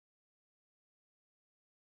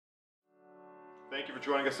Thank you for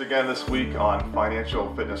joining us again this week on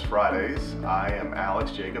Financial Fitness Fridays. I am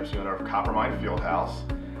Alex Jacobs, the owner of Coppermine Fieldhouse.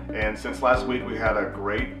 And since last week, we had a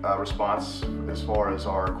great response as far as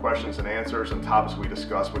our questions and answers and topics we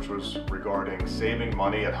discussed, which was regarding saving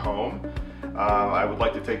money at home. I would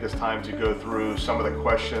like to take this time to go through some of the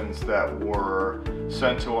questions that were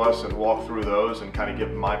sent to us and walk through those and kind of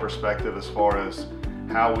give my perspective as far as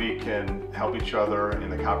how we can help each other in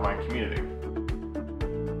the Coppermine community.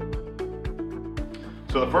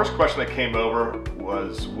 So the first question that came over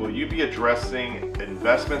was, will you be addressing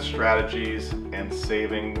investment strategies and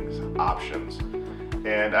savings options?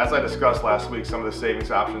 And as I discussed last week, some of the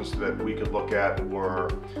savings options that we could look at were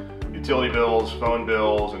utility bills, phone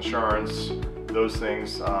bills, insurance. Those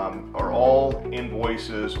things are all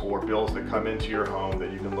invoices or bills that come into your home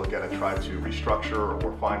that you can look at and try to restructure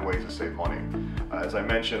or find ways to save money. As I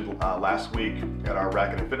mentioned last week at our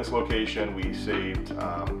Racket and Fitness location, we saved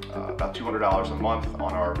about $200 a month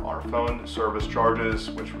on our phone service charges,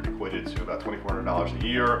 which equated to about $2,400 a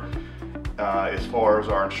year. As far as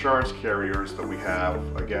our insurance carriers that we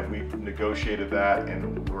have, again, we've negotiated that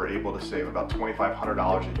and we're able to save about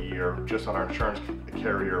 $2,500 a year just on our insurance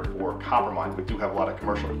carrier for Coppermine. We do have a lot of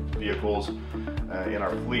commercial vehicles in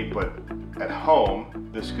our fleet, but at home,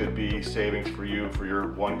 this could be savings for you for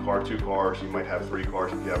your 1 car, 2 cars. You might have 3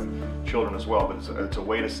 cars if you have children as well, but it's a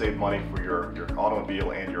way to save money for your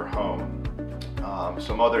automobile and your home.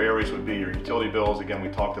 Some other areas would be your utility bills. Again, we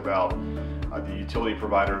talked about the utility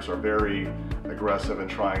providers are very aggressive in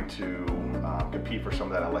trying to compete for some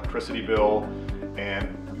of that electricity bill,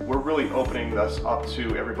 and we're really opening this up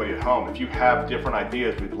to everybody at home. If you have different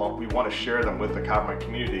ideas, we want to share them with the Coppermine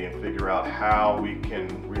community and figure out how we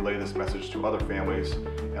can relay this message to other families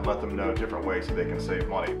and let them know different ways that they can save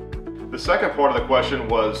money. The second part of the question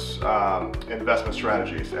was investment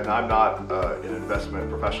strategies, and I'm not an investment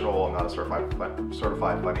professional. I'm not a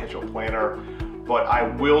certified financial planner, but I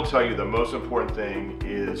will tell you the most important thing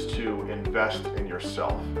is to invest in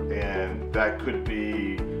yourself, and that could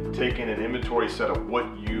be taking an inventory set of what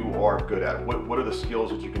you are good at. What are the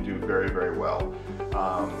skills that you can do very, very well?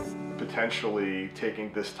 Potentially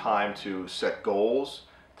taking this time to set goals,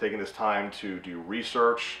 taking this time to do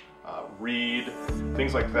research, read,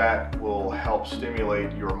 things like that will help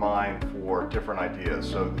stimulate your mind for different ideas.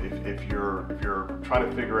 So if you're trying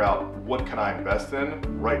to figure out what can I invest in,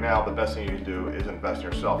 right now the best thing you can do is invest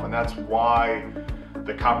in yourself. And that's why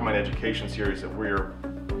the Coppermine Education Series that we're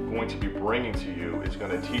going to be bringing to you is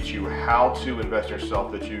going to teach you how to invest in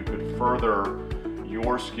yourself, that you could further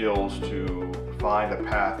your skills to find a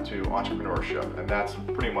path to entrepreneurship. And that's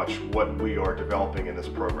pretty much what we are developing in this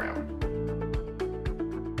program.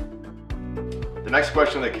 The next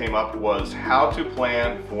question that came up was how to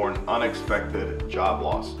plan for an unexpected job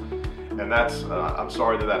loss. And that's, I'm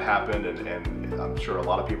sorry that happened, and I'm sure a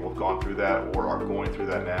lot of people have gone through that or are going through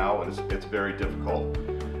that now, and it's very difficult.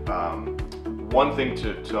 One thing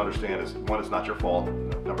to understand is, one, it's not your fault.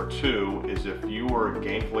 Number two is, if you were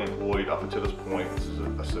gainfully employed up until this point, this is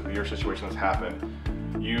a severe situation that's happened,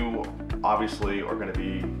 you obviously are going to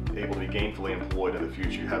be able to be gainfully employed in the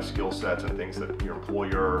future. You have skill sets and things that your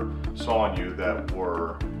employer saw in you that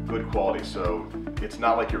were good quality. So it's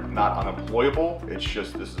not like you're not unemployable, it's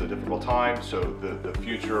just this is a difficult time, so the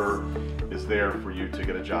future is there for you to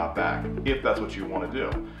get a job back, if that's what you want to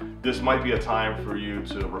do. This might be a time for you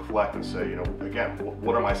to reflect and say, you know, again,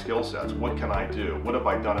 what are my skill sets? What can I do? What have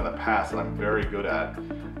I done in the past that I'm very good at,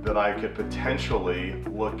 that I could potentially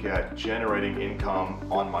look at generating income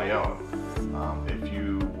on my own? If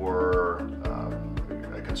you were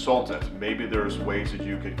a consultant, maybe there's ways that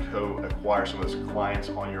you could acquire some of those clients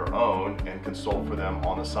on your own and consult for them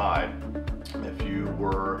on the side. If you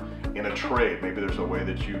were in a trade, maybe there's a way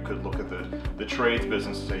that you could look at the trades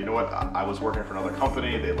business and say, you know what, I was working for another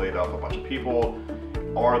company, they laid off a bunch of people.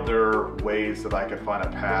 Are there ways that I could find a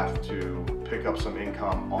path to pick up some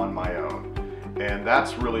income on my own? And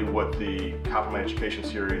that's really what the Coppermine Education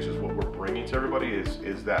Series is, what we're bringing to everybody,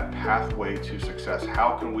 is that pathway to success.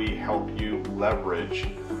 How can we help you leverage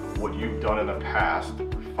what you've done in the past,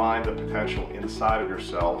 find the potential inside of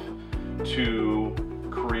yourself to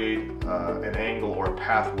create an angle or a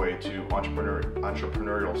pathway to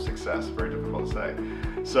entrepreneurial success? Very difficult to say.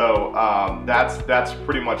 So that's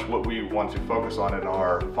pretty much what we want to focus on in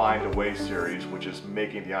our Find a Way series, which is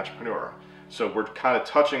making the entrepreneur. So we're kind of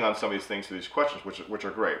touching on some of these things through these questions, which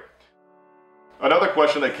are great. Another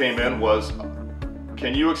question that came in was,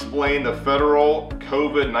 can you explain the federal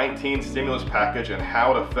COVID-19 stimulus package and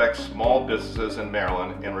how it affects small businesses in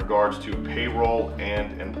Maryland in regards to payroll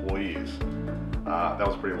and employees? That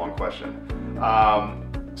was a pretty long question.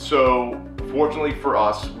 So Fortunately for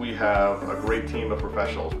us, we have a great team of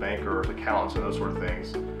professionals, bankers, accountants, and those sort of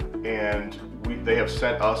things. And they have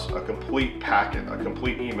sent us a complete packet, a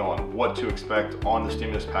complete email on what to expect on the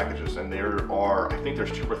stimulus packages. And there are, I think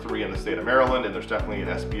there's 2 or 3 in the state of Maryland, and there's definitely an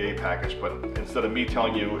SBA package. But instead of me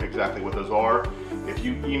telling you exactly what those are, if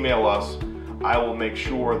you email us, I will make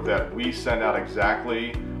sure that we send out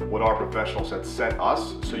exactly what our professionals had sent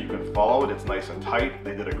us so you can follow it. It's nice and tight.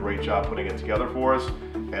 They did a great job putting it together for us,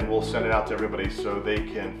 and we'll send it out to everybody so they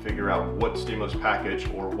can figure out what stimulus package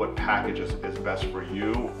or what package is best for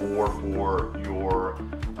you or for your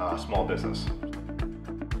small business.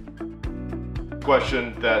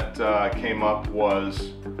 Question that came up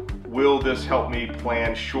was, will this help me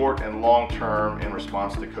plan short and long term in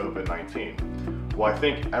response to COVID-19? Well, I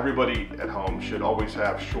think everybody at home should always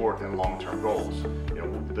have short and long-term goals.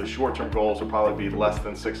 The short-term goals will probably be less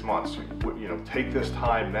than 6 months. Take this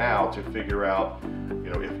time now to figure out,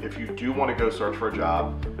 if you do want to go search for a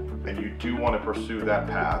job and you do want to pursue that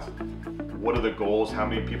path, what are the goals? How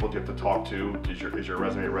many people do you have to talk to? Is your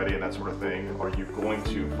resume ready and that sort of thing? Are you going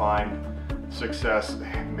to find success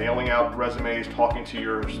mailing out resumes, talking to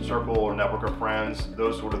your circle or network of friends,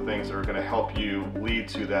 those sort of things that are going to help you lead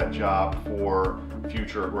to that job for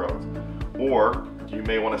future growth? Or you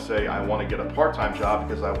may want to say, I want to get a part-time job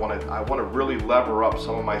because I want to really lever up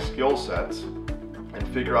some of my skill sets and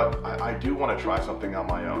figure out I do want to try something on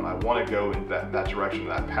my own. I want to go in that direction,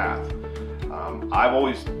 that path. I've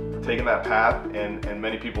always taken that path, and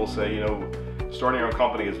many people say, starting your own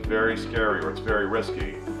company is very scary or it's very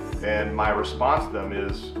risky. And my response to them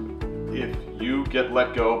is, if you get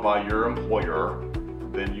let go by your employer,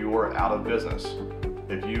 then you are out of business.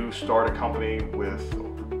 If you start a company with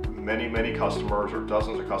many customers, or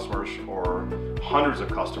dozens of customers, or hundreds of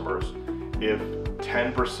customers, if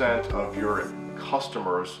 10% of your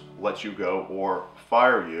customers let you go or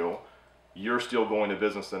fire you, you're still going to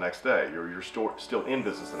business the next day. You're still in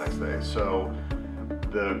business the next day. So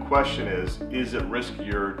the question is it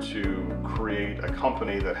riskier to create a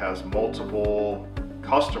company that has multiple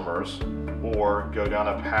customers, or go down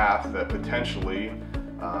a path that potentially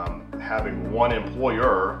having one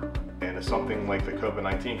employer, and if something like the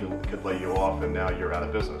COVID-19 could lay you off and now you're out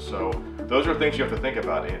of business? So those are things you have to think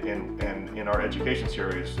about. And in our education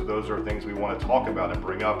series, those are things we want to talk about and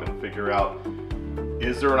bring up and figure out,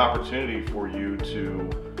 is there an opportunity for you to,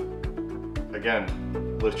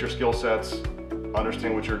 again, list your skill sets,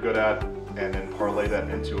 understand what you're good at, and then parlay that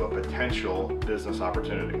into a potential business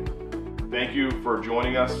opportunity. Thank you for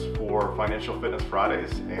joining us for Financial Fitness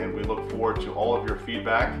Fridays, and we look forward to all of your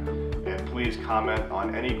feedback. And please comment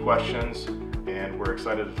on any questions, and we're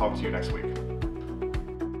excited to talk to you next week.